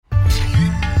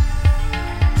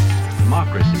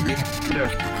democracy.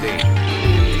 Just danger.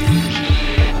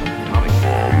 Coming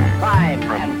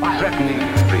from threatening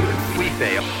freedom. We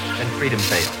fail, and freedom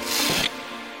fails.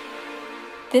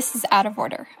 This is Out of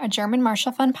Order, a German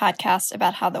Marshall Fund podcast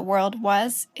about how the world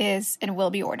was, is, and will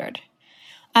be ordered.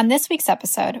 On this week's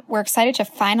episode, we're excited to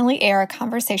finally air a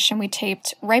conversation we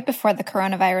taped right before the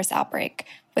coronavirus outbreak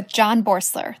with John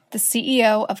Borsler, the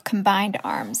CEO of Combined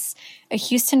Arms, a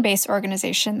Houston-based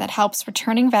organization that helps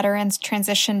returning veterans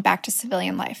transition back to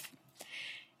civilian life.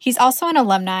 He's also an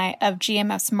alumni of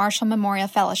GMF's Marshall Memorial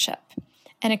Fellowship,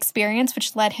 an experience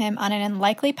which led him on an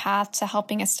unlikely path to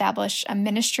helping establish a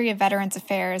Ministry of Veterans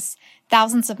Affairs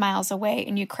thousands of miles away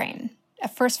in Ukraine, a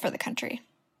first for the country.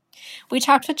 We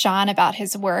talked with John about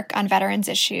his work on veterans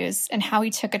issues and how he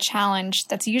took a challenge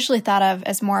that's usually thought of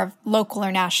as more of local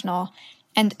or national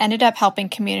and ended up helping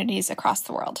communities across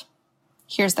the world.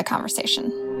 Here's the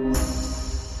conversation.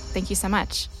 Thank you so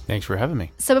much. Thanks for having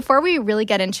me. So before we really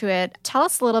get into it, tell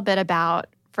us a little bit about,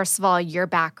 first of all, your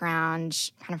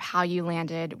background, kind of how you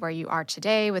landed where you are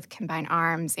today with Combined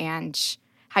Arms and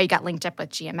how you got linked up with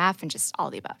GMF and just all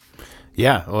the above.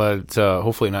 Yeah, well, it's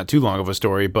hopefully not too long of a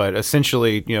story, but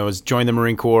essentially, I was joined the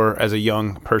Marine Corps as a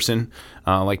young person,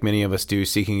 like many of us do,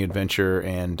 seeking adventure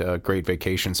and great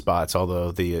vacation spots,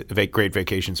 although the great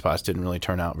vacation spots didn't really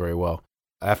turn out very well.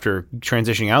 After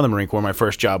transitioning out of the Marine Corps, my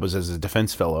first job was as a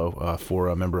defense fellow for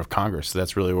a member of Congress. So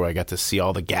that's really where I got to see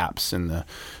all the gaps in the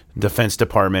Defense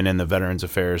Department and the Veterans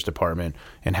Affairs Department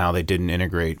and how they didn't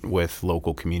integrate with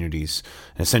local communities.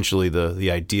 And essentially,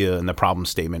 the idea and the problem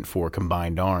statement for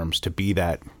Combined Arms to be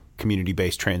that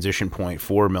community-based transition point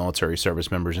for military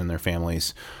service members and their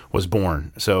families was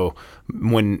born. So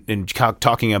when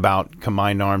talking about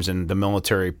Combined Arms and the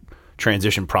military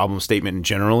transition problem statement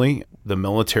generally, the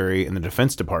military and the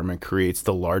Defense Department creates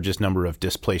the largest number of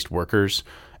displaced workers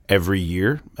every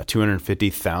year.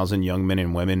 250,000 young men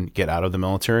and women get out of the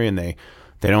military, and they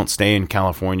don't stay in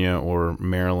California or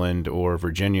Maryland or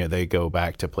Virginia. They go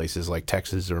back to places like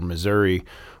Texas or Missouri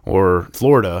or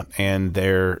Florida, and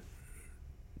they're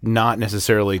not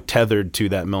necessarily tethered to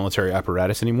that military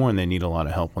apparatus anymore, and they need a lot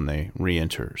of help when they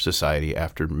re-enter society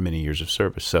after many years of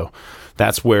service. So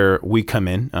that's where we come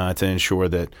in to ensure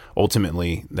that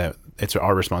ultimately that it's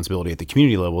our responsibility at the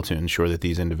community level to ensure that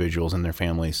these individuals and their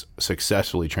families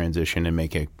successfully transition and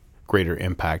make a greater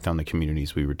impact on the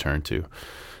communities we return to.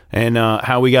 And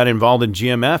how we got involved in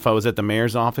GMF, I was at the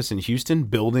mayor's office in Houston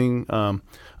building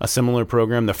a similar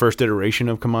program, the first iteration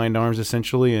of Combined Arms,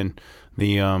 essentially, in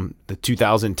the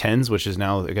 2010s, which is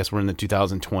now, I guess we're in the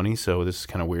 2020s, so this is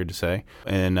kind of weird to say,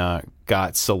 and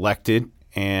got selected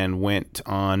and went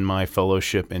on my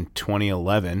fellowship in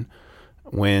 2011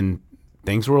 when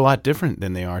things were a lot different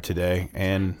than they are today,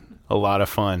 and a lot of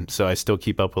fun. So I still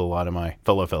keep up with a lot of my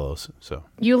fellows. So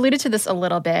you alluded to this a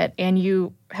little bit, and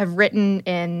you have written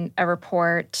in a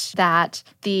report that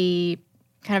the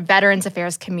kind of Veterans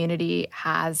Affairs community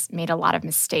has made a lot of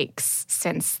mistakes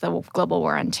since the global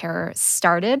war on terror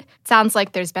started. It sounds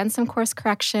like there's been some course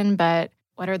correction, but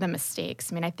what are the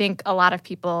mistakes? I mean, I think a lot of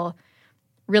people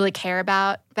really care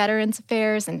about Veterans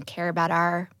Affairs and care about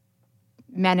our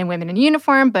men and women in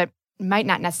uniform, but might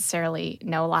not necessarily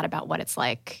know a lot about what it's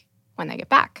like when they get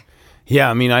back.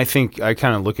 Yeah, I mean, I think I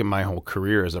kind of look at my whole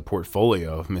career as a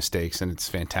portfolio of mistakes, and it's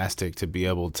fantastic to be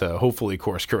able to hopefully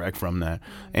course correct from that.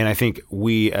 And I think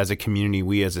we as a community,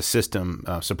 we as a system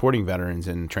supporting veterans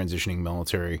and transitioning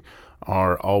military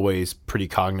are always pretty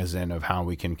cognizant of how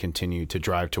we can continue to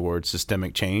drive towards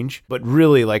systemic change. But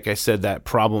really, like I said, that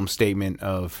problem statement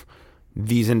of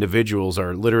these individuals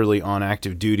are literally on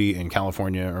active duty in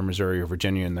California or Missouri or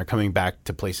Virginia, and they're coming back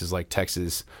to places like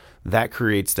Texas. That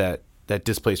creates that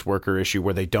displaced worker issue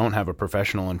where they don't have a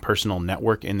professional and personal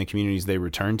network in the communities they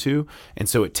return to. And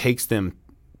so it takes them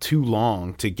too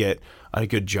long to get a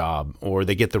good job, or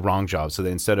they get the wrong job. So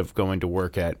they, instead of going to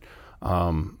work at,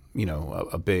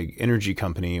 a big energy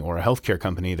company or a healthcare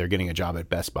company, they're getting a job at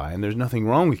Best Buy. And there's nothing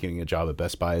wrong with getting a job at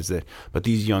Best Buy, but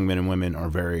these young men and women are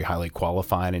very highly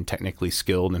qualified and technically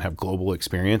skilled and have global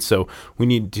experience. So we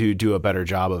need to do a better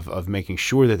job of making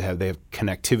sure that they have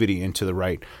connectivity into the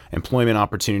right employment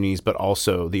opportunities, but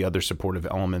also the other supportive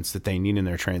elements that they need in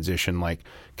their transition, like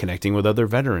connecting with other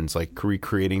veterans, like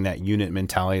recreating that unit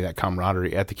mentality, that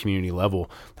camaraderie at the community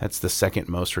level. That's the second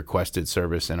most requested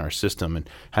service in our system, and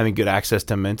having good access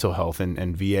to mental health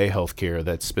and VA healthcare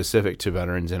that's specific to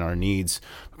veterans and our needs,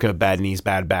 kind of bad knees,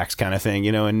 bad backs kind of thing,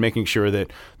 and making sure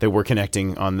that we're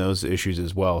connecting on those issues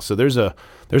as well. So there's a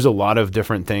lot of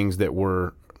different things that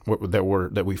we're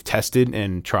that we've tested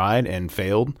and tried and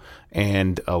failed,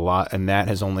 and that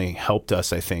has only helped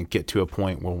us, I think, get to a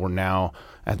point where we're now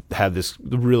have this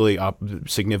really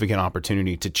significant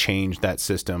opportunity to change that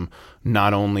system,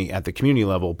 not only at the community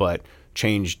level, but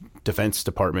change Defense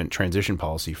Department transition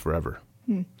policy forever.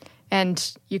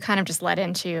 And you kind of just led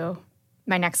into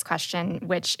my next question,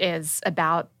 which is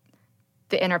about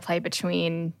the interplay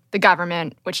between the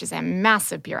government, which is a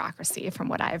massive bureaucracy from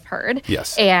what I've heard,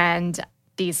 yes, and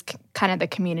these kind of the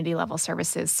community level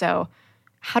services. So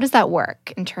how does that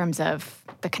work in terms of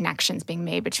the connections being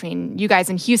made between you guys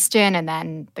in Houston and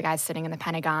then the guys sitting in the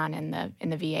Pentagon and in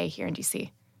the VA here in DC?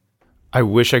 I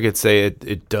wish I could say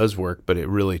it does work, but it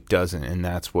really doesn't. And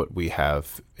that's what we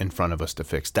have in front of us to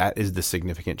fix. That is the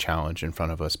significant challenge in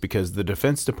front of us, because the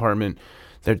Defense Department,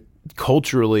 they're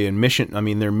culturally and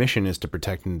their mission is to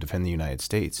protect and defend the United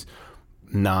States,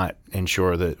 not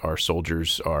ensure that our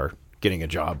soldiers are getting a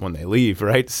job when they leave,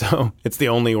 right? So it's the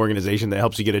only organization that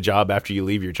helps you get a job after you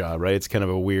leave your job, right? It's kind of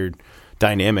a weird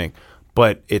dynamic,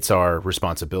 but it's our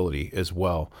responsibility as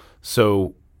well.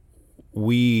 So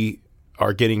we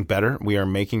are getting better. We are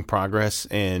making progress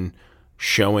in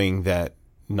showing that,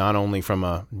 not only from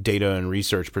a data and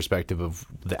research perspective of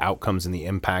the outcomes and the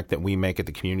impact that we make at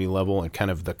the community level and kind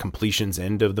of the completions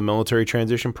end of the military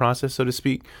transition process, so to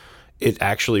speak, it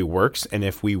actually works. And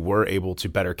if we were able to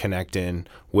better connect in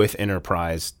with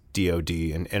Enterprise DoD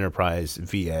and Enterprise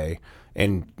VA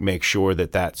and make sure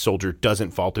that that soldier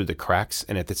doesn't fall through the cracks,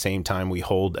 and at the same time we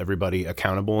hold everybody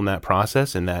accountable in that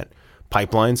process and that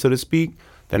pipeline, so to speak,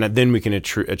 then we can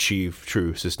achieve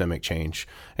true systemic change.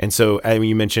 And so, I mean,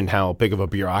 you mentioned how big of a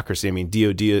bureaucracy. I mean,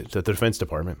 DoD, the Defense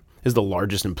Department, is the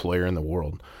largest employer in the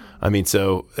world. I mean,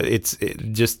 so it's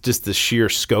just the sheer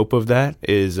scope of that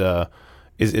is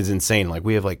insane. Like,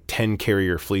 we have like 10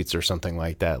 carrier fleets or something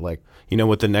like that. Like, you know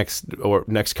what the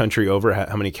next country over,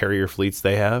 how many carrier fleets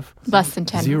they have? Less than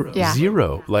 10.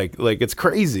 Zero. Like it's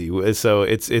crazy. So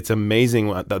it's amazing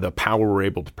the power we're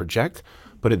able to project.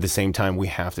 But at the same time, we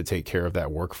have to take care of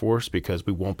that workforce, because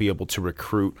we won't be able to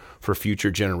recruit for future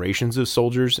generations of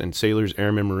soldiers and sailors,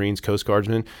 airmen, Marines, Coast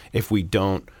Guardsmen if we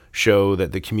don't show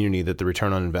that the community, that the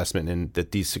return on investment, and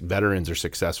that these veterans are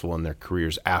successful in their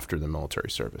careers after the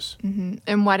military service. Mm-hmm.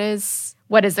 And what is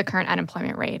the current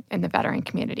unemployment rate in the veteran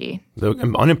community? The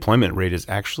unemployment rate is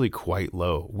actually quite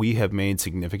low. We have made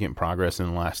significant progress in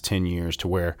the last 10 years to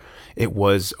where it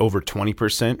was over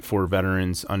 20% for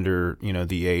veterans under,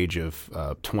 the age of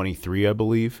 23, I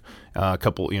believe,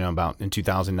 about in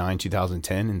 2009,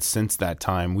 2010. And since that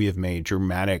time, we have made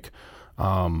dramatic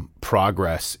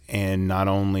progress in not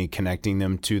only connecting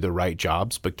them to the right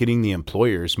jobs, but getting the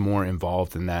employers more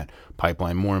involved in that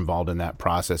pipeline, more involved in that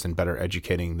process, and better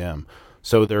educating them.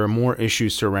 So there are more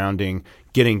issues surrounding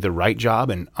getting the right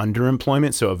job and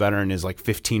underemployment. So a veteran is like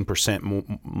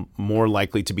 15% more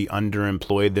likely to be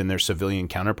underemployed than their civilian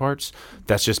counterparts.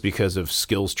 That's just because of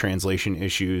skills translation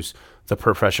issues, the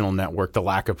professional network, the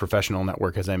lack of professional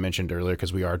network, as I mentioned earlier,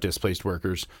 because we are displaced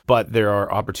workers. But there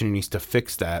are opportunities to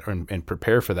fix that and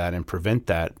prepare for that and prevent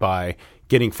that by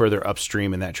getting further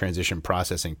upstream in that transition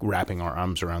process and wrapping our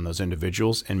arms around those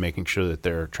individuals and making sure that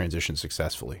they're transitioned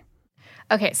successfully.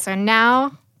 Okay, so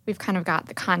now we've kind of got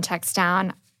the context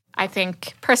down. I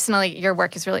think personally your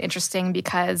work is really interesting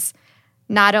because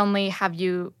not only have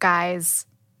you guys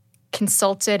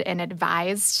consulted and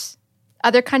advised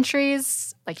other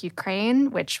countries like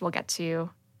Ukraine, which we'll get to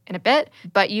in a bit,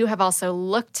 but you have also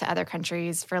looked to other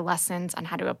countries for lessons on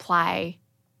how to apply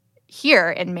here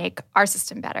and make our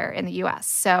system better in the US.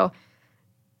 So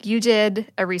you did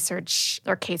a research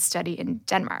or case study in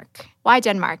Denmark. Why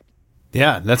Denmark?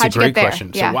 Yeah, that's How'd a great you get there?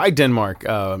 question. Yeah. So why Denmark?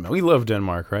 We love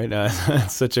Denmark, right?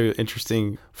 It's such an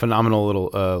interesting, phenomenal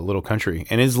little country,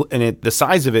 and the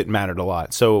size of it mattered a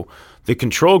lot. So the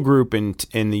control group in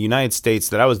the United States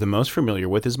that I was the most familiar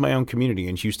with is my own community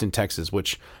in Houston, Texas,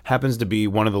 which happens to be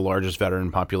one of the largest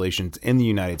veteran populations in the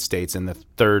United States and the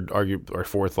third or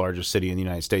fourth largest city in the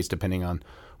United States, depending on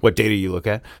what data you look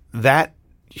at. The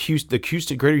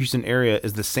Greater Houston area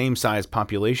is the same size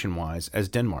population-wise as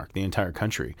Denmark, the entire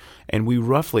country. And we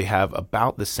roughly have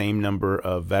about the same number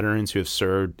of veterans who have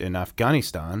served in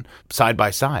Afghanistan side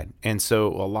by side. And so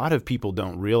a lot of people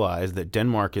don't realize that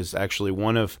Denmark is actually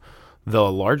one of the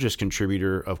largest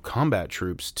contributor of combat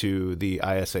troops to the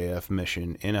ISAF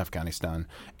mission in Afghanistan.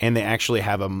 And they actually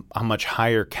have a much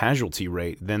higher casualty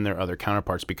rate than their other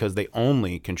counterparts because they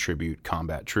only contribute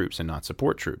combat troops and not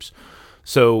support troops.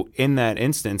 So in that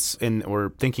instance, and we're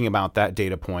thinking about that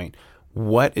data point,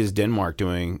 what is Denmark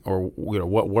doing, or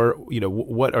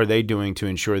what are they doing to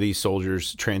ensure these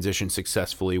soldiers transition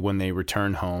successfully when they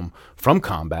return home from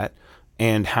combat?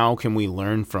 and how can we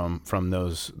learn from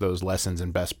those lessons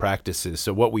and best practices.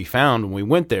 So what we found when we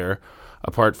went there,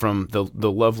 apart from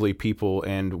the lovely people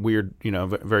and weird,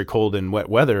 very cold and wet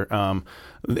weather,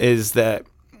 is that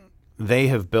they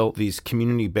have built these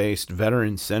community-based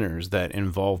veteran centers that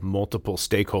involve multiple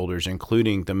stakeholders,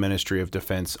 including the Ministry of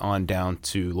Defense on down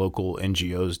to local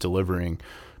NGOs delivering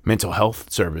mental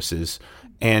health services,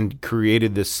 and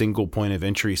created this single point of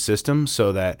entry system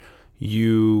so that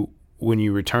when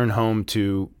you return home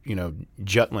to,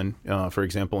 Jutland, for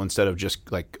example, instead of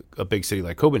just like a big city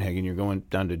like Copenhagen, you're going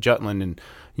down to Jutland, and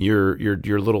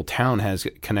your little town has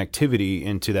connectivity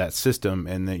into that system,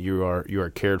 and that you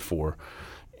are cared for.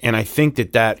 And I think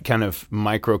that kind of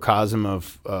microcosm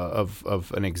of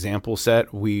an example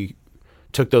set, we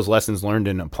took those lessons learned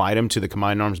and applied them to the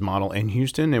Combined Arms model in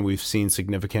Houston, and we've seen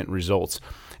significant results.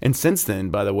 And since then,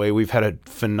 by the way, we've had a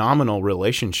phenomenal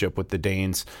relationship with the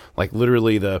Danes. Like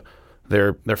literally their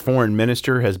foreign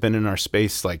minister has been in our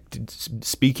space, like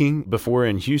speaking before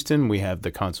in Houston. We have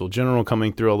the consul general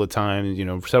coming through all the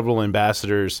time, several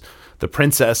ambassadors. The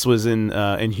princess was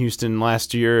in Houston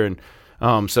last year,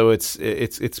 and so it's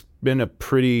been a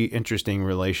pretty interesting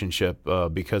relationship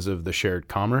because of the shared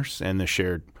commerce and the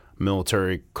shared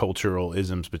military cultural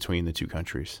isms between the two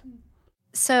countries.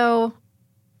 So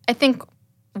I think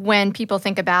when people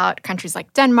think about countries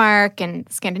like Denmark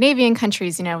and Scandinavian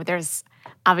countries, there's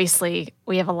obviously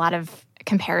we have a lot of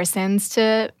comparisons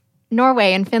to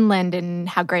Norway and Finland and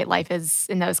how great life is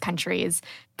in those countries.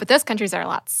 But those countries are a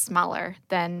lot smaller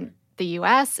than the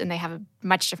U.S., and they have a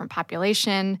much different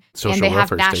population. Social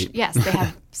welfare state. Yes, they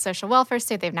have social welfare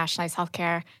state. They have nationalized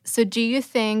healthcare. So do you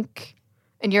think,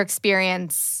 in your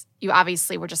experience, you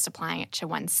obviously were just applying it to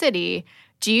one city.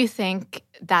 Do you think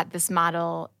that this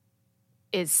model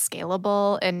is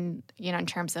scalable in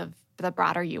terms of the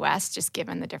broader U.S., just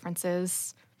given the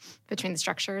differences between the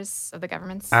structures of the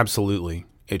governments? Absolutely.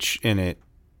 And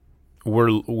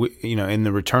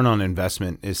the return on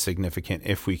investment is significant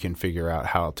if we can figure out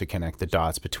how to connect the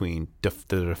dots between the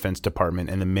Defense Department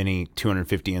and the many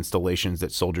 250 installations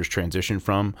that soldiers transition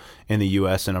from in the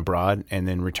U.S. and abroad and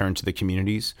then return to the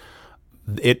communities.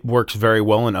 It works very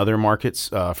well in other markets,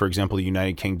 for example, the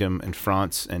United Kingdom and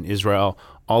France and Israel,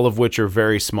 all of which are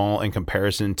very small in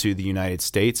comparison to the United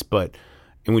States. But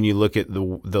when you look at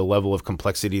the level of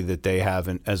complexity that they have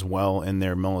as well in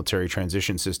their military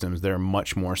transition systems, they're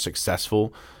much more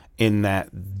successful in that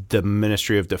the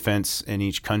Ministry of Defense in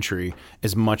each country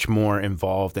is much more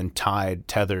involved and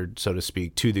tethered, so to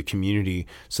speak, to the community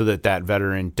so that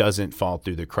veteran doesn't fall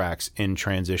through the cracks in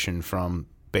transition from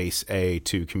base A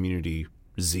to community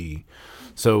Z.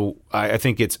 So I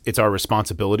think it's our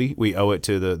responsibility. We owe it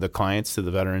to the clients, to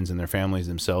the veterans and their families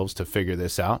themselves to figure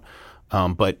this out.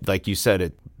 But like you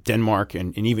said, Denmark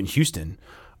and even Houston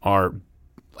are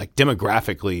like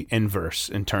demographically inverse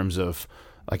in terms of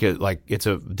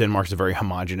Denmark's a very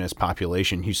homogenous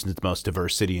population. Houston's the most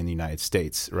diverse city in the United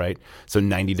States, right? So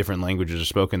 90 different languages are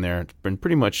spoken there, and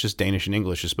pretty much just Danish and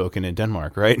English is spoken in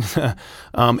Denmark, right?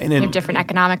 And then you have different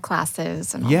economic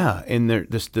classes. And all that. And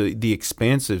the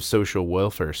expansive social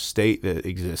welfare state that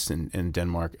exists in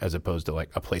Denmark, as opposed to like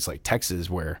a place like Texas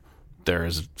where there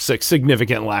is a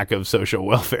significant lack of social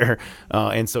welfare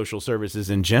and social services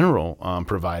in general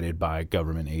provided by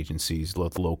government agencies,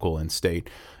 both local and state,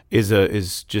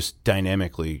 is just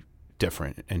dynamically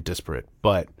different and disparate.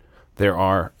 But there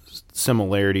are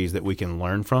similarities that we can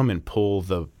learn from and pull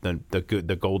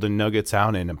the golden nuggets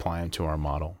out and apply them to our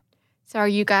model. So are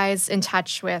you guys in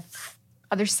touch with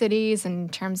other cities in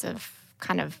terms of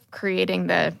kind of creating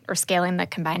or scaling the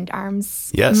Combined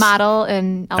Arms model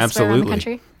and elsewhere around the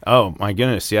country? Oh, my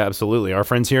goodness. Yeah, absolutely. Our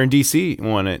friends here in D.C.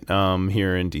 want it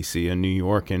here in D.C. and New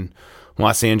York and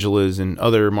Los Angeles and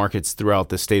other markets throughout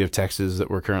the state of Texas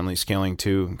that we're currently scaling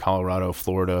to, Colorado,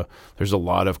 Florida. There's a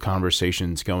lot of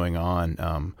conversations going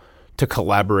on to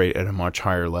collaborate at a much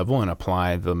higher level and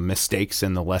apply the mistakes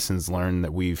and the lessons learned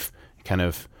that we've kind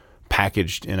of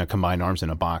packaged in a Combined Arms in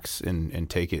a box and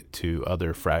take it to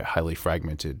other highly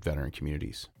fragmented veteran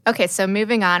communities. Okay, so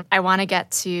moving on, I want to get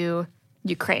to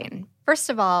Ukraine. First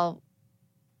of all,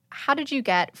 how did you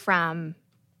get from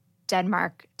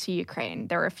Denmark to Ukraine?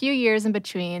 There were a few years in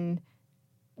between.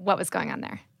 What was going on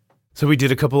there? So we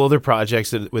did a couple other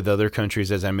projects with other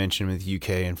countries, as I mentioned, with UK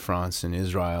and France and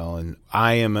Israel. And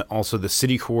I am also the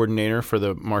city coordinator for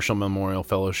the Marshall Memorial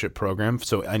Fellowship Program.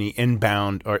 So any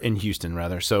inbound, or in Houston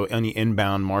rather, so any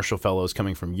inbound Marshall Fellows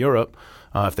coming from Europe,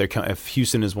 if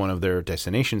Houston is one of their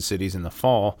destination cities in the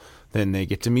fall, then they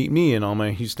get to meet me and all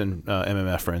my Houston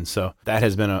MMF friends. So that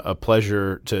has been a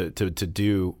pleasure to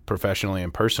do professionally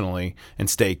and personally and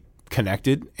stay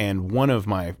connected. And one of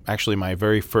my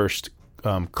very first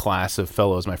class of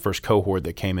fellows, my first cohort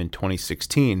that came in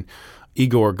 2016,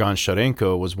 Igor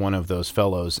Goncharenko was one of those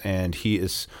fellows, and he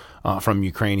is from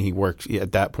Ukraine. He worked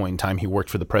at that point in time. He worked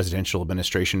for the presidential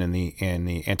administration in the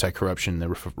anti-corruption, the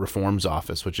reforms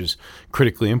office, which is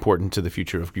critically important to the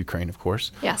future of Ukraine, of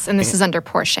course. Yes, and this is under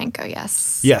Poroshenko.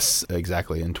 Yes. Yes,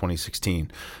 exactly. In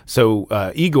 2016. So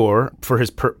Igor, for his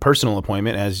personal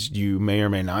appointment, as you may or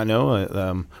may not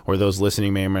know, or those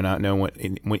listening may or may not know,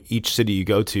 when each city you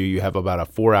go to, you have about a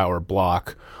 4-hour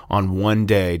block on one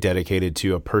day dedicated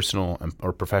to a personal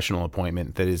or professional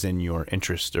appointment that is in your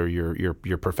interest or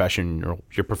your profession or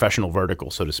your professional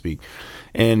vertical, so to speak.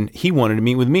 And he wanted to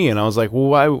meet with me, and I was like, well,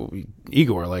 why,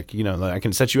 Igor? Like, I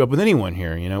can set you up with anyone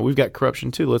here. We've got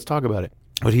corruption too. Let's talk about it.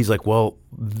 But he's like, well,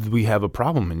 we have a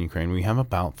problem in Ukraine. We have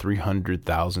about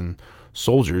 300,000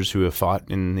 soldiers who have fought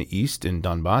in the east in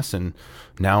Donbass and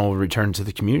now returned to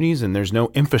the communities, and there's no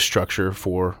infrastructure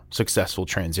for successful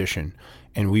transition.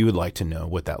 And we would like to know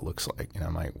what that looks like. And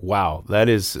I'm like, wow, that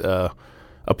is a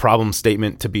problem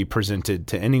statement to be presented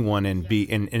to anyone and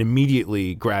and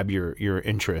immediately grab your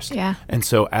interest. Yeah. And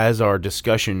so as our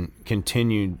discussion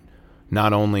continued,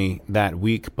 not only that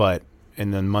week, but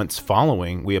in the months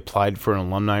following, we applied for an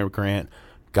alumni grant,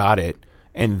 got it,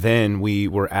 and then we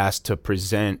were asked to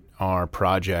present our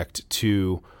project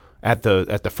at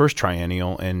the first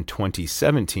triennial in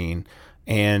 2017.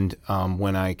 And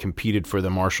when I competed for the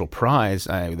Marshall Prize,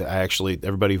 I actually,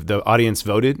 the audience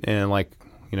voted, and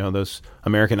those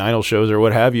American Idol shows or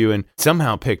what have you, and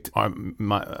somehow picked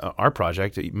our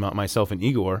project, myself and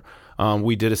Igor.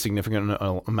 We did a significant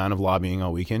amount of lobbying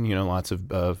all weekend. Lots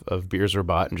of beers were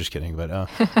bought. I'm just kidding,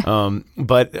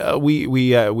 but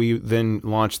we then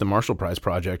launched the Marshall Prize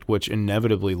project, which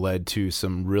inevitably led to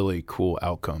some really cool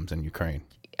outcomes in Ukraine.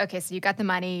 Okay, so you got the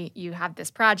money, you have this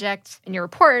project. In your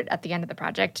report at the end of the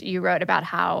project, you wrote about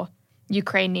how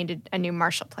Ukraine needed a new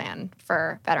Marshall Plan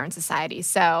for veteran society.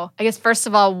 So I guess, first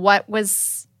of all,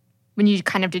 when you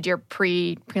kind of did your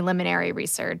preliminary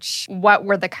research, what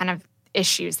were the kind of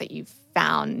issues that you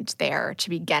found there to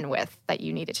begin with that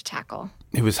you needed to tackle?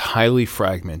 It was highly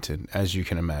fragmented, as you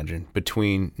can imagine,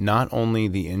 between not only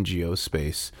the NGO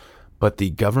space, but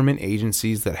the government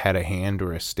agencies that had a hand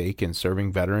or a stake in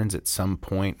serving veterans at some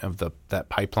point of that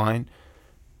pipeline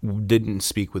didn't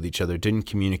speak with each other, didn't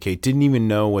communicate, didn't even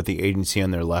know what the agency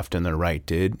on their left and their right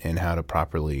did and how to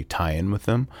properly tie in with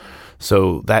them.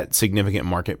 So that significant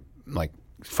market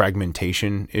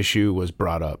fragmentation issue was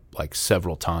brought up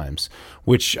several times,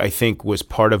 which I think was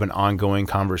part of an ongoing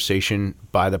conversation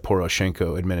by the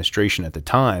Poroshenko administration at the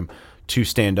time to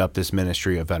stand up this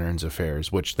Ministry of Veterans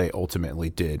Affairs, which they ultimately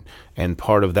did. And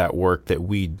part of that work that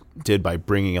we did by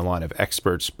bringing a lot of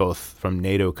experts, both from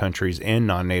NATO countries and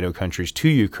non-NATO countries, to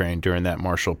Ukraine during that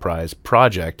Marshall Prize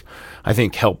project, I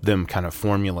think helped them kind of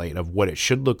formulate of what it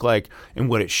should look like and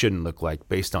what it shouldn't look like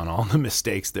based on all the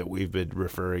mistakes that we've been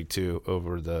referring to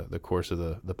over the course of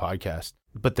the podcast.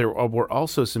 But there were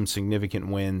also some significant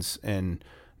wins in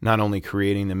not only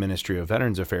creating the Ministry of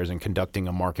Veterans Affairs and conducting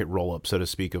a market roll-up, so to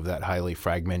speak, of that highly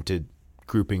fragmented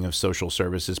grouping of social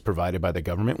services provided by the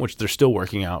government, which they're still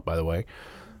working out, by the way,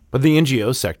 but the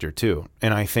NGO sector too.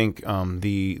 And I think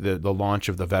the launch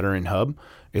of the Veteran Hub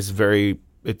is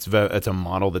it's a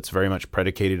model that's very much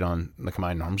predicated on the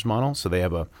Combined Arms model. So they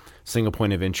have a single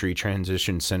point of entry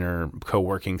transition center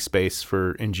co-working space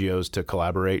for NGOs to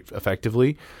collaborate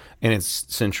effectively, and it's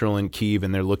central in Kyiv,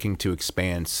 and they're looking to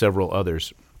expand several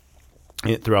others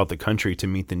throughout the country to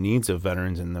meet the needs of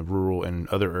veterans in the rural and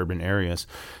other urban areas.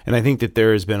 And I think that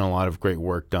there has been a lot of great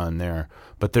work done there,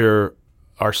 but there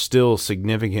are still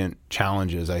significant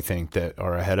challenges, I think, that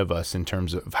are ahead of us in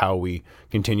terms of how we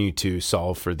continue to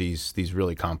solve for these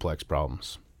really complex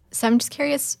problems. So I'm just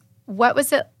curious, what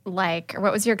was it like, or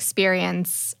what was your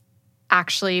experience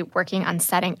actually working on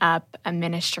setting up a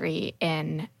ministry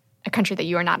in a country that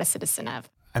you are not a citizen of?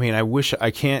 I mean,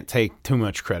 I can't take too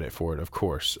much credit for it, of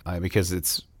course,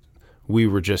 because we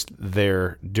were just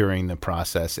there during the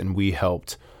process and we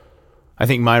helped. I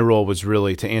think my role was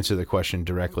really, to answer the question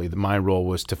directly, my role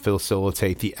was to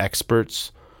facilitate the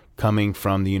experts coming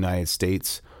from the United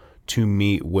States to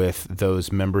meet with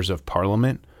those members of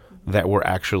parliament that were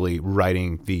actually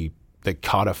writing that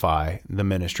codify the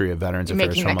Ministry of Veterans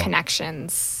Affairs. Making the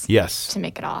connections. Yes. To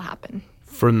make it all happen.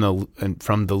 From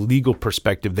the legal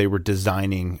perspective, they were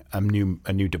designing a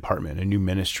new department, a new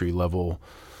ministry level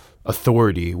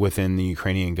authority within the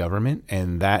Ukrainian government,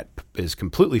 and that is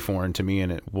completely foreign to me,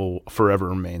 and it will forever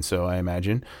remain so, I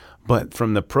imagine. But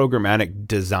from the programmatic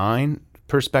design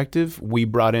perspective, we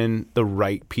brought in the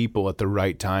right people at the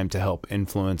right time to help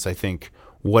influence, I think,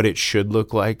 what it should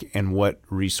look like and what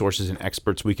resources and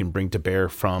experts we can bring to bear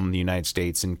from the United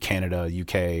States and Canada,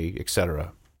 UK, et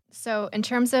cetera. So in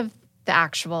terms of the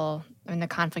actual, the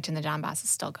conflict in the Donbass is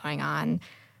still going on.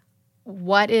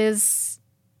 You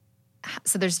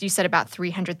said about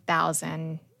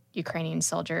 300,000 Ukrainian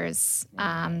soldiers,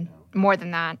 more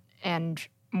than that, and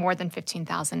more than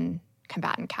 15,000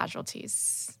 combatant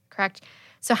casualties, correct?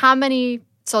 So how many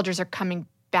soldiers are coming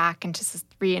back into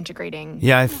reintegrating?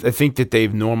 Yeah, I think that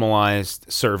they've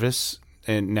normalized service,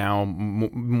 and now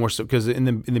more so because in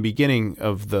the beginning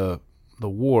of the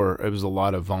war, it was a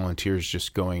lot of volunteers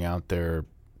just going out there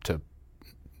to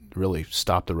really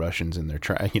stop the Russians in their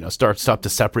stop the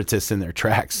separatists in their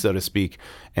tracks, so to speak,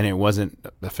 and it wasn't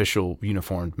official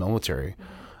uniformed military.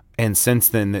 And since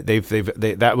then,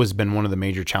 that was been one of the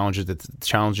major challenges.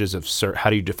 How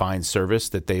do you define service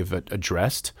that they've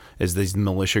addressed is these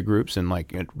militia groups and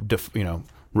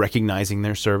recognizing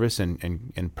their service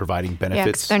and providing benefits.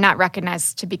 Yeah, 'cause they're not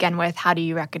recognized to begin with. How do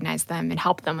you recognize them and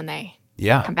help them when they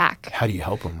come back? How do you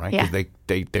help them, right? Because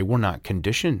they were not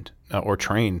conditioned or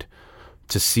trained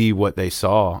to see what they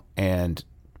saw, and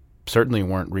certainly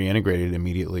weren't reintegrated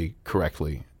immediately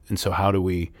correctly. And so how do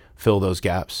we fill those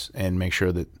gaps and make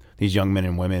sure that these young men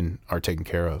and women are taken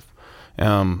care of?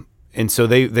 And so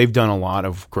they've done a lot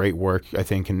of great work, I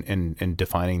think, in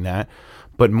defining that.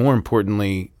 But more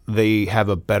importantly, they have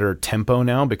a better tempo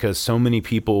now because so many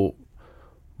people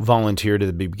volunteered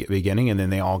at the beginning and then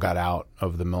they all got out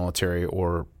of the military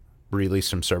or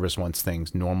released from service once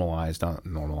things normalized,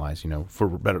 for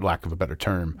lack of a better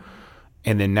term.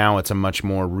 And then now it's a much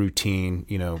more routine,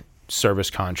 service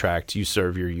contract. You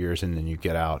serve your years and then you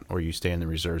get out, or you stay in the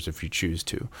reserves if you choose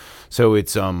to. So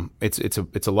it's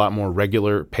a lot more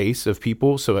regular pace of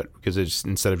people. So because it's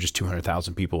instead of just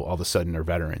 200,000 people, all of a sudden are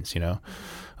veterans,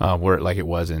 where like it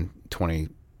was in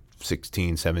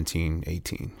 2016, 17,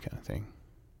 18 kind of thing.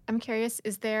 I'm curious,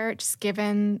 is there, just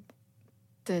given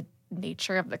the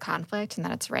nature of the conflict and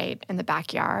that it's right in the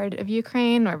backyard of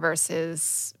Ukraine, or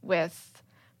versus with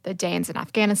the Danes in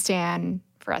Afghanistan,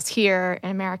 for us here in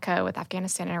America with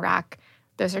Afghanistan and Iraq,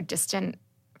 those are distant,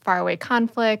 faraway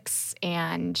conflicts.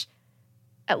 And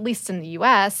at least in the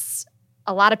U.S.,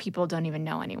 a lot of people don't even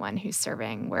know anyone who's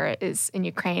serving, where it is in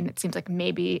Ukraine, it seems like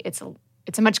maybe it's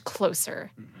a much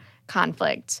closer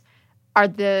conflict. Are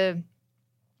the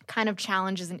kind of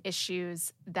challenges and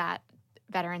issues that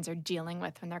veterans are dealing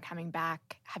with when they're coming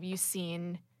back, have you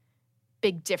seen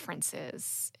big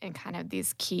differences in kind of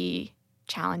these key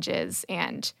challenges?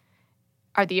 And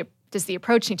does the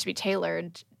approach need to be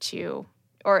tailored to,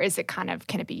 or is it can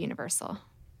it be universal?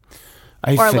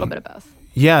 A little bit of both?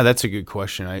 Yeah, that's a good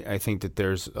question. I think that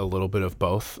there's a little bit of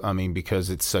both. Because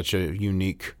it's such a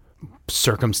unique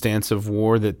circumstance of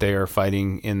war that they are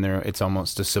fighting in there. It's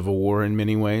almost a civil war in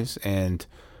many ways, and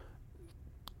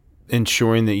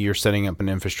ensuring that you're setting up an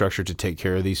infrastructure to take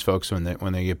care of these folks when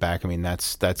they get back.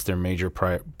 That's their major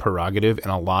prerogative,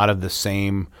 and a lot of the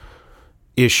same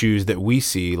issues that we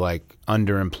see, like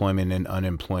underemployment and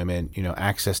unemployment,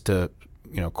 access to,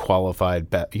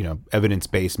 qualified,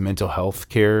 evidence-based mental health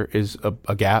care is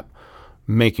a gap.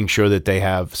 Making sure that they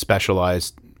have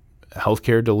specialized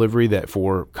healthcare delivery that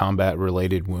for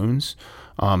combat-related wounds,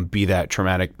 be that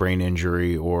traumatic brain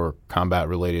injury or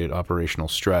combat-related operational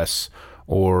stress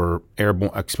or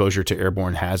airborne exposure to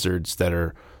airborne hazards that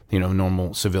are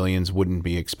normal civilians wouldn't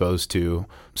be exposed to.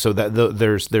 So that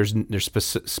there's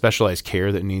specialized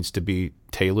care that needs to be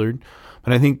tailored.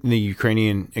 But I think the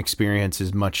Ukrainian experience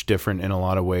is much different in a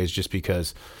lot of ways, just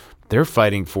because they're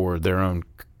fighting for their own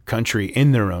country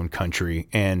in their own country,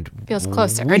 and feels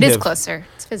closer. It is closer.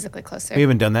 It's physically closer. We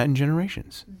haven't done that in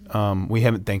generations. We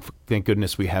haven't. Thank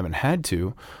goodness we haven't had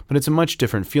to. But it's a much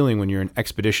different feeling when you're an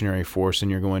expeditionary force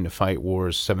and you're going to fight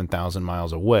wars 7,000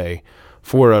 miles away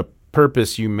for a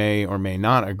purpose you may or may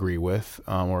not agree with,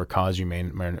 or a cause you may,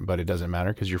 but it doesn't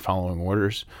matter because you're following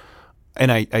orders. And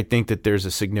I think that there's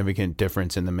a significant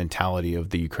difference in the mentality of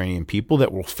the Ukrainian people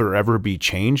that will forever be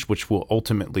changed, which will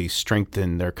ultimately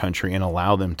strengthen their country and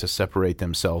allow them to separate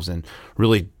themselves and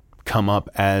really come up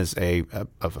as a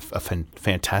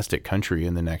fantastic country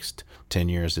in the next 10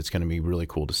 years. It's going to be really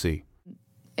cool to see.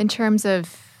 In terms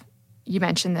of, you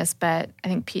mentioned this, but I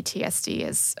think PTSD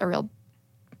is a real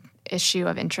issue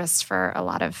of interest for a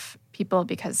lot of people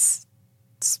because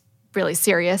it's really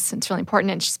serious and it's really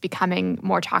important and it's just becoming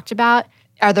more talked about.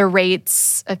 Are the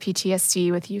rates of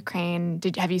PTSD with Ukraine,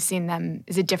 have you seen them,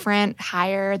 is it different,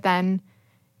 higher than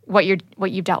what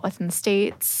you've dealt with in the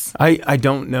States? I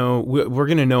don't know. We're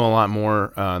going to know a lot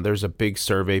more. There's a big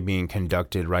survey being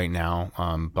conducted right now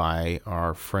by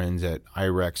our friends at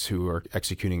IREX who are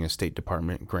executing a State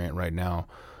Department grant right now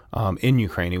in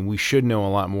Ukraine, and we should know a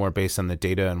lot more based on the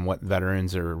data and what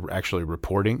veterans are actually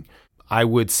reporting. I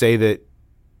would say that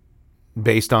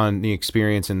based on the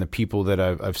experience and the people that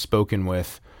I've spoken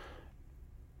with,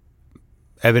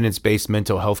 evidence-based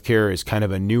mental health care is kind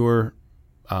of a newer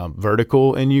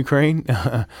vertical in Ukraine,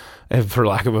 for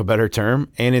lack of a better term.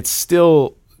 And it's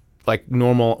still like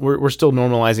normal. We're still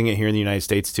normalizing it here in the United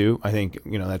States too. I think,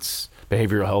 that's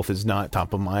behavioral health is not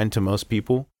top of mind to most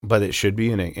people, but it should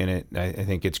be. I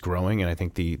think it's growing. And I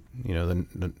think the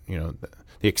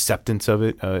acceptance of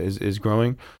it is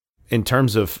growing in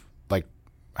terms of like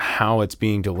how it's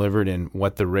being delivered and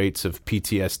what the rates of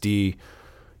PTSD,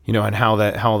 and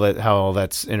how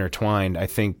that's intertwined. I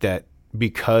think that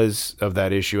because of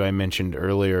that issue I mentioned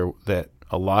earlier, that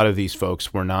a lot of these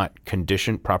folks were not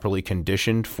properly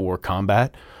conditioned for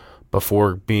combat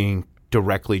before being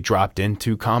directly dropped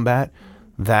into combat.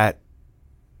 That,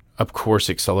 of course,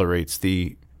 accelerates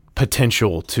the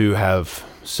potential to have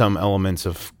some elements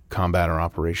of combat or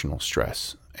operational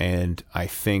stress. And I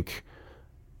think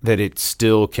that it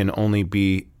still can only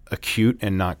be acute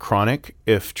and not chronic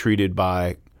if treated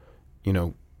by,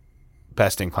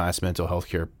 best-in-class mental health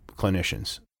care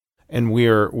clinicians. And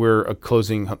we're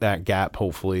closing that gap,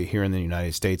 hopefully, here in the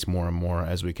United States more and more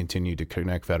as we continue to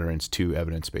connect veterans to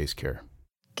evidence-based care.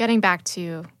 Getting back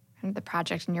to the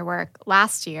project and your work,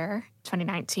 last year,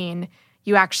 2019,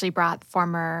 you actually brought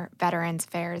former Veterans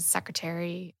Affairs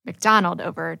Secretary McDonald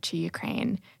over to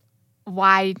Ukraine.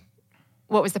 Why?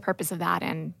 What was the purpose of that,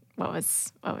 and what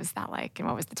was that like, and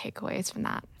what was the takeaways from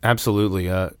that?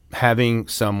 Absolutely. Having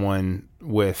someone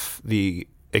with the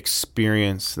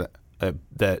experience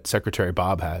that Secretary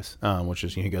Bob has, which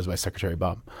is, he goes by Secretary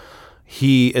Bob.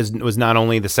 He was not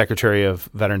only the Secretary of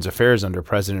Veterans Affairs under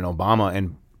President Obama,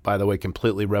 and by the way,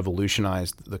 completely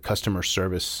revolutionized the customer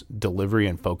service delivery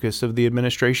and focus of the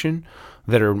administration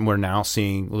we're now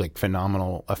seeing like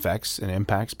phenomenal effects and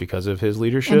impacts because of his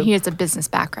leadership. And he has a business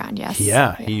background, yes.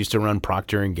 Yeah. He used to run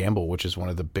Procter & Gamble, which is one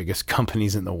of the biggest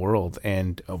companies in the world.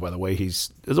 And by the way,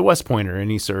 he's a West Pointer, and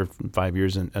he served 5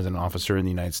 years as an officer in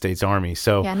the United States Army.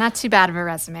 So yeah, not too bad of a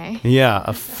resume. Yeah,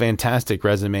 a fantastic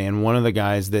resume, and one of the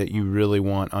guys that you really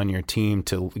want on your team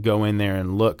to go in there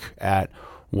and look at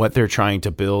what they're trying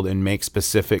to build and make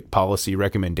specific policy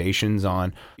recommendations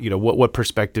on, what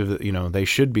perspective, they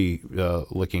should be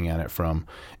looking at it from,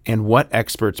 and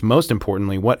most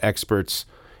importantly, what experts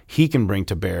he can bring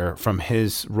to bear from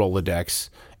his Rolodex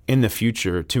in the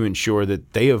future to ensure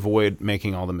that they avoid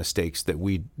making all the mistakes that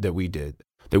we did,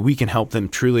 that we can help them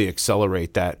truly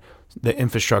accelerate the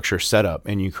infrastructure setup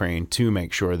in Ukraine to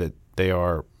make sure that they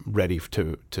are ready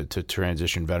to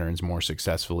transition veterans more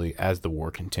successfully as the war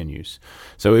continues.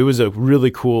 So it was a really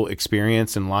cool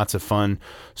experience and lots of fun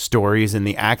stories. And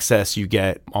the access you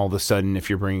get all of a sudden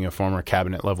if you're bringing a former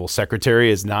cabinet level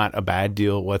secretary is not a bad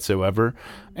deal whatsoever.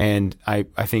 And I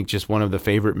think just one of the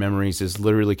favorite memories is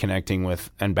literally connecting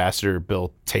with Ambassador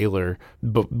Bill Taylor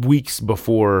weeks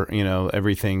before,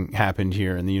 everything happened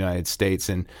here in the United States,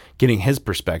 and getting his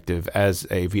perspective as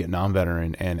a Vietnam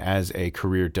veteran and as a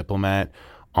career diplomat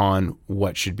on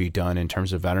what should be done in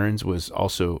terms of veterans was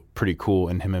also pretty cool.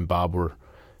 And him and Bob were,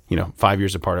 5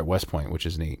 years apart at West Point, which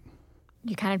is neat.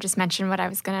 You kind of just mentioned what I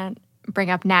was going to bring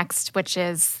up next, which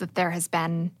is that there has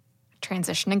been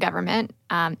transition in government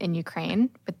in Ukraine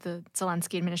with the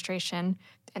Zelensky administration.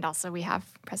 And also we have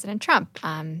President Trump,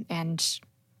 and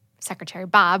Secretary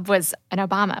Bob was an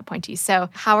Obama appointee. So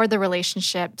how are the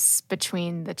relationships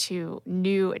between the two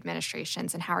new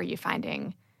administrations, and how are you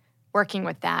finding working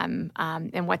with them,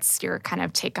 and what's your kind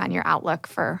of take on your outlook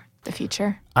for the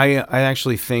future? I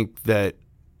actually think that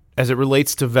as it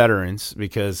relates to veterans,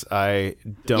 because I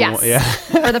don't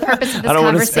for the purpose of this I don't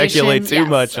want to conversation, speculate too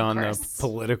much on course. the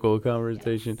political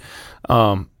conversation.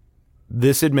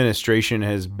 This administration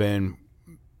has been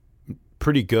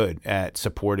pretty good at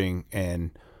supporting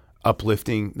and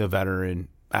uplifting the veteran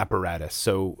apparatus.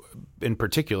 So in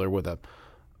particular with a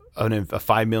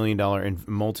 $5 million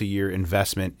multi-year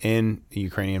investment in the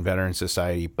Ukrainian Veteran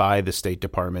Society by the State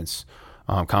Department's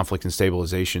Conflict and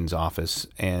Stabilization's office.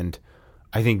 And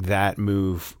I think that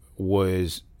move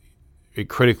was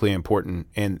critically important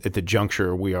at the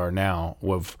juncture we are now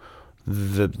with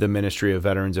the Ministry of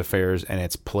Veterans Affairs and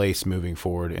its place moving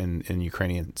forward in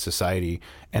Ukrainian society,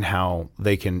 and how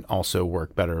they can also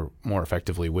work better, more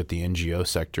effectively with the NGO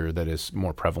sector that is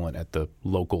more prevalent at the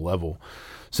local level.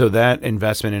 So that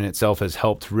investment in itself has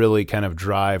helped really kind of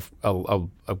drive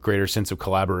a greater sense of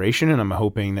collaboration, and I'm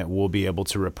hoping that we'll be able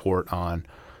to report on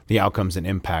the outcomes and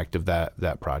impact of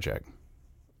that project.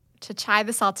 To tie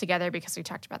this all together, because we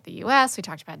talked about the U.S., we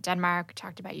talked about Denmark, we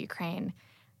talked about Ukraine,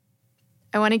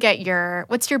 I want to get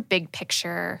what's your big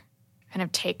picture kind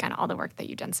of take on all the work that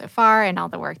you've done so far and all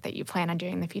the work that you plan on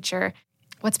doing in the future?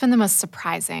 What's been the most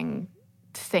surprising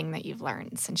thing that you've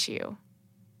learned since you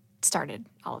started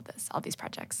all these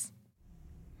projects?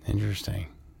 Interesting.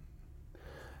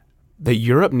 That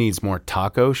Europe needs more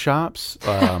taco shops.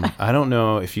 I don't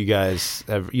know if you guys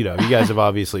have, you guys have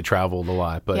obviously traveled a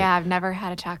lot, but yeah, I've never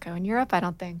had a taco in Europe. I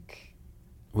don't think.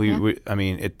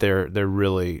 They're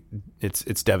really,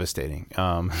 it's devastating.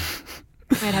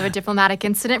 Might have a diplomatic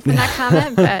incident from that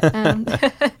comment,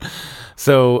 but.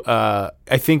 So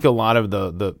I think a lot of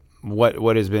the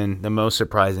what has been the most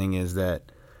surprising is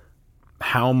that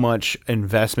how much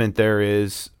investment there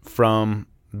is from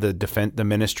the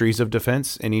ministries of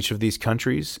defense in each of these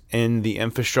countries in the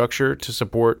infrastructure to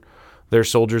support their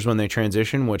soldiers when they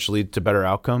transition, which leads to better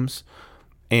outcomes,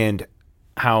 and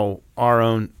how our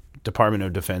own Department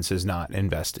of Defense is not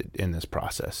invested in this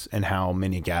process and how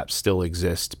many gaps still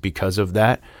exist because of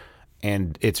that.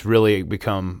 And it's really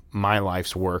become my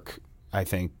life's work, I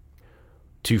think,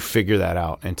 to figure that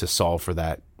out and to solve for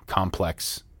that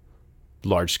complex,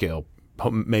 large-scale,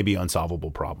 maybe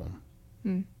unsolvable problem.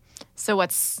 So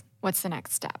what's the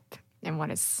next step? And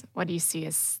what do you see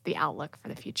as the outlook for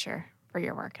the future for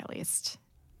your work, at least?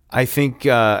 I think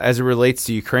as it relates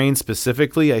to Ukraine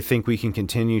specifically, I think we can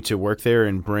continue to work there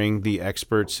and bring the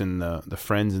experts and the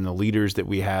friends and the leaders that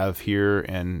we have here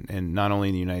and not only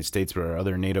in the United States, but our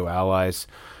other NATO allies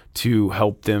to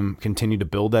help them continue to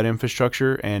build that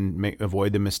infrastructure and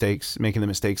avoid making the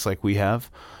mistakes like we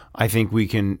have. I think we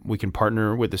can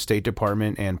partner with the State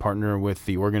Department and partner with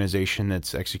the organization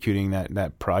that's executing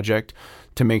that project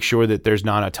to make sure that there's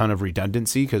not a ton of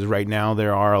redundancy, because right now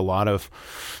there are a lot of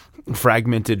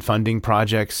fragmented funding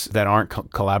projects that aren't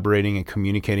collaborating and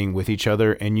communicating with each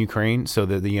other in Ukraine, so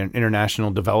that the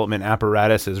international development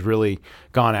apparatus has really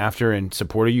gone after and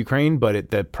supported Ukraine. But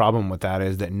the problem with that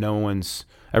is that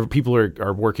people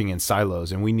are working in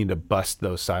silos, and we need to bust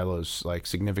those silos like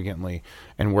significantly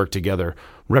and work together.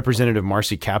 Representative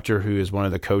Marcy Kaptur, who is one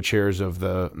of the co-chairs of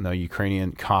the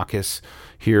Ukrainian caucus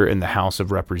here in the House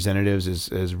of Representatives,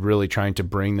 is really trying to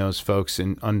bring those folks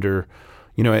in under,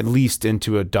 at least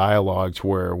into a dialogue to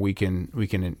where we can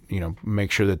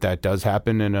make sure that does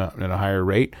happen in a higher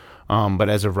rate. But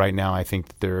as of right now, I think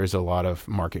that there is a lot of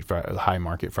high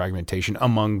market fragmentation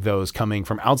among those coming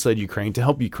from outside Ukraine to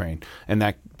help Ukraine. And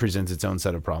that presents its own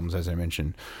set of problems, as I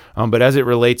mentioned. But as it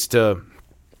relates to,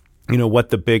 what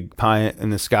the big pie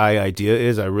in the sky idea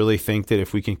is, I really think that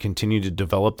if we can continue to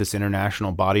develop this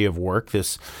international body of work,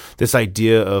 this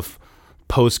idea of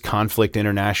post-conflict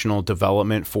international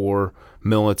development for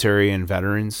military and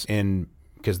veterans, and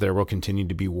because there will continue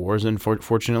to be wars,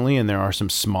 unfortunately, and there are some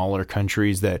smaller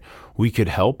countries that we could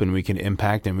help and we could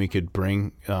impact and we could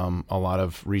bring a lot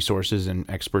of resources and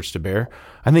experts to bear.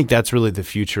 I think that's really the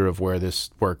future of where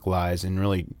this work lies, and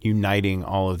really uniting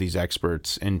all of these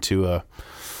experts into a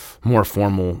more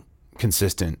formal,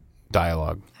 consistent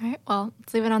dialogue. All right. Well,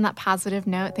 let's leave it on that positive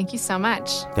note. Thank you so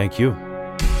much. Thank you.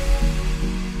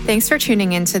 Thanks for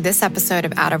tuning in to this episode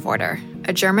of Out of Order,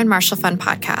 a German Marshall Fund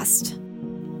podcast.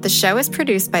 The show is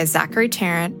produced by Zachary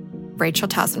Tarrant, Rachel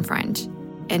Tausenfreund,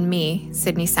 and me,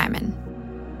 Sydney Simon.